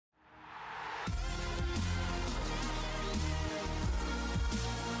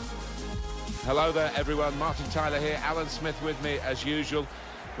Hello there, everyone. Martin Tyler here, Alan Smith with me, as usual.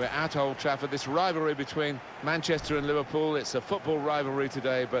 We're at Old Trafford, this rivalry between Manchester and Liverpool. It's a football rivalry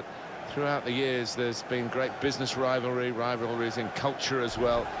today, but throughout the years, there's been great business rivalries in culture as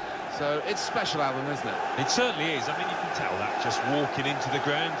well. So it's special, Alan, isn't it? It certainly is. I mean, you can tell that just walking into the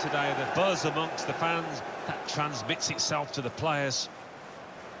ground today, the buzz amongst the fans, that transmits itself to the players.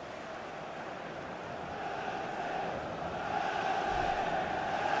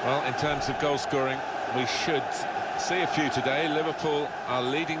 Well, in terms of goal scoring, we should see a few today. Liverpool are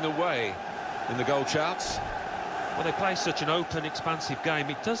leading the way in the goal charts. Well, they play such an open, expansive game.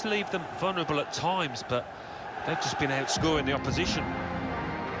 It does leave them vulnerable at times, but they've just been outscoring the opposition.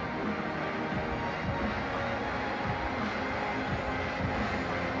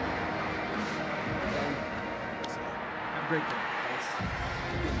 Have a great day.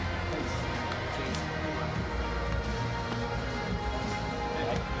 Thanks. Cheers. Good luck.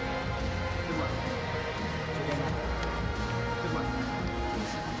 Good luck.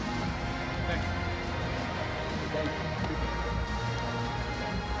 Thanks.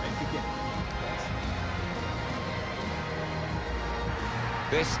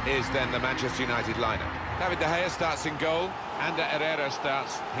 This is then the Manchester United lineup. David De Gea starts in goal. Ander Herrera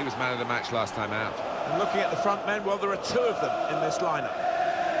starts. He was man of the match last time out. And looking at the front men, well, there are two of them in this lineup.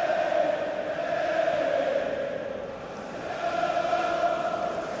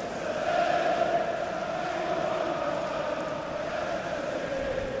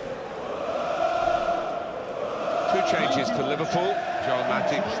 Two changes for Liverpool. Joel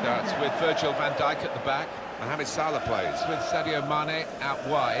Matip starts with Virgil van Dijk at the back. Mohamed Salah plays with Sadio Mane out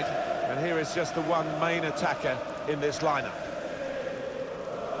wide. And here is just the one main attacker in this lineup.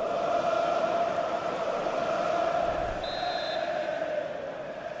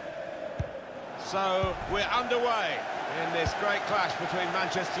 So we're underway in this great clash between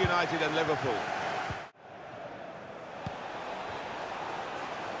Manchester United and Liverpool.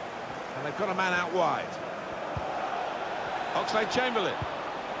 And they've got a man out wide. Oxlade-Chamberlain.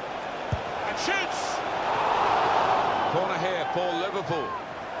 And shoots! Corner here for Liverpool.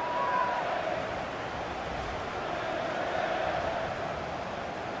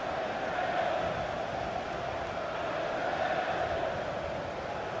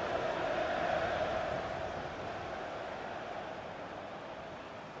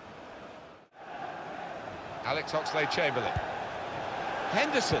 Alex Oxlade-Chamberlain.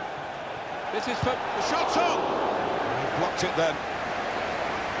 Henderson. This is for the shot's on. He blocked it then.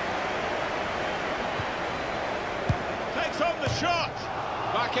 Takes on the shot.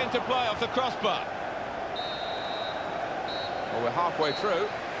 Back into play off the crossbar. Well, we're halfway through,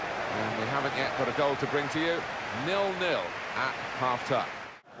 and we haven't yet got a goal to bring to you. 0-0 at half-time.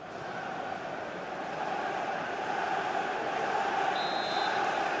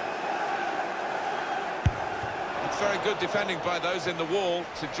 Very good defending by those in the wall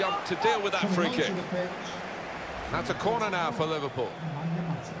to jump to deal with that free kick. That's a corner now for Liverpool.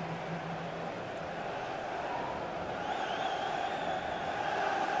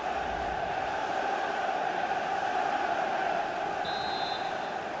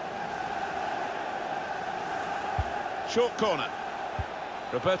 Short corner.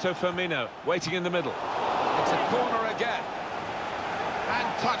 Roberto Firmino waiting in the middle. It's a corner again.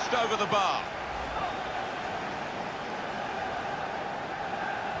 And touched over the bar.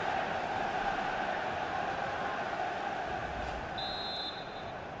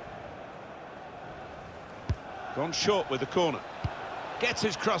 Gone short with the corner. Gets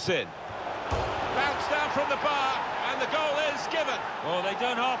his cross in. Bounce down from the bar, and the goal is given. Well, they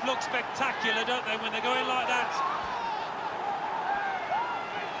don't half look spectacular, don't they, when they're going like that?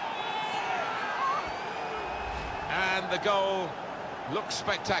 And the goal looks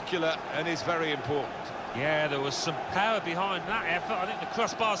spectacular and is very important. Yeah, there was some power behind that effort. I think the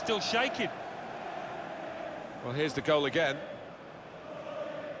crossbar's still shaking. Well, here's the goal again.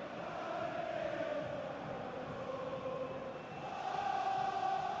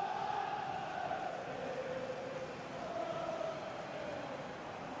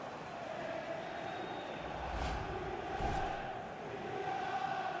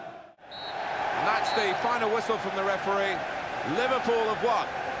 The final whistle from the referee. Liverpool have won.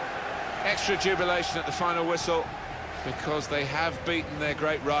 Extra jubilation at the final whistle because they have beaten their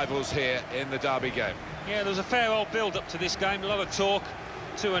great rivals here in the derby game. Yeah, there was a fair old build-up to this game, a lot of talk,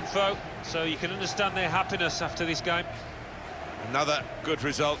 to and fro, so you can understand their happiness after this game. Another good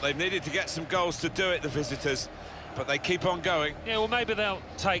result. They needed to get some goals to do it, the visitors, but they keep on going. Yeah, well, maybe they'll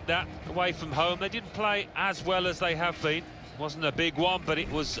take that away from home. They didn't play as well as they have been. It wasn't a big one, but it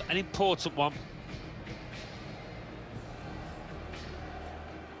was an important one.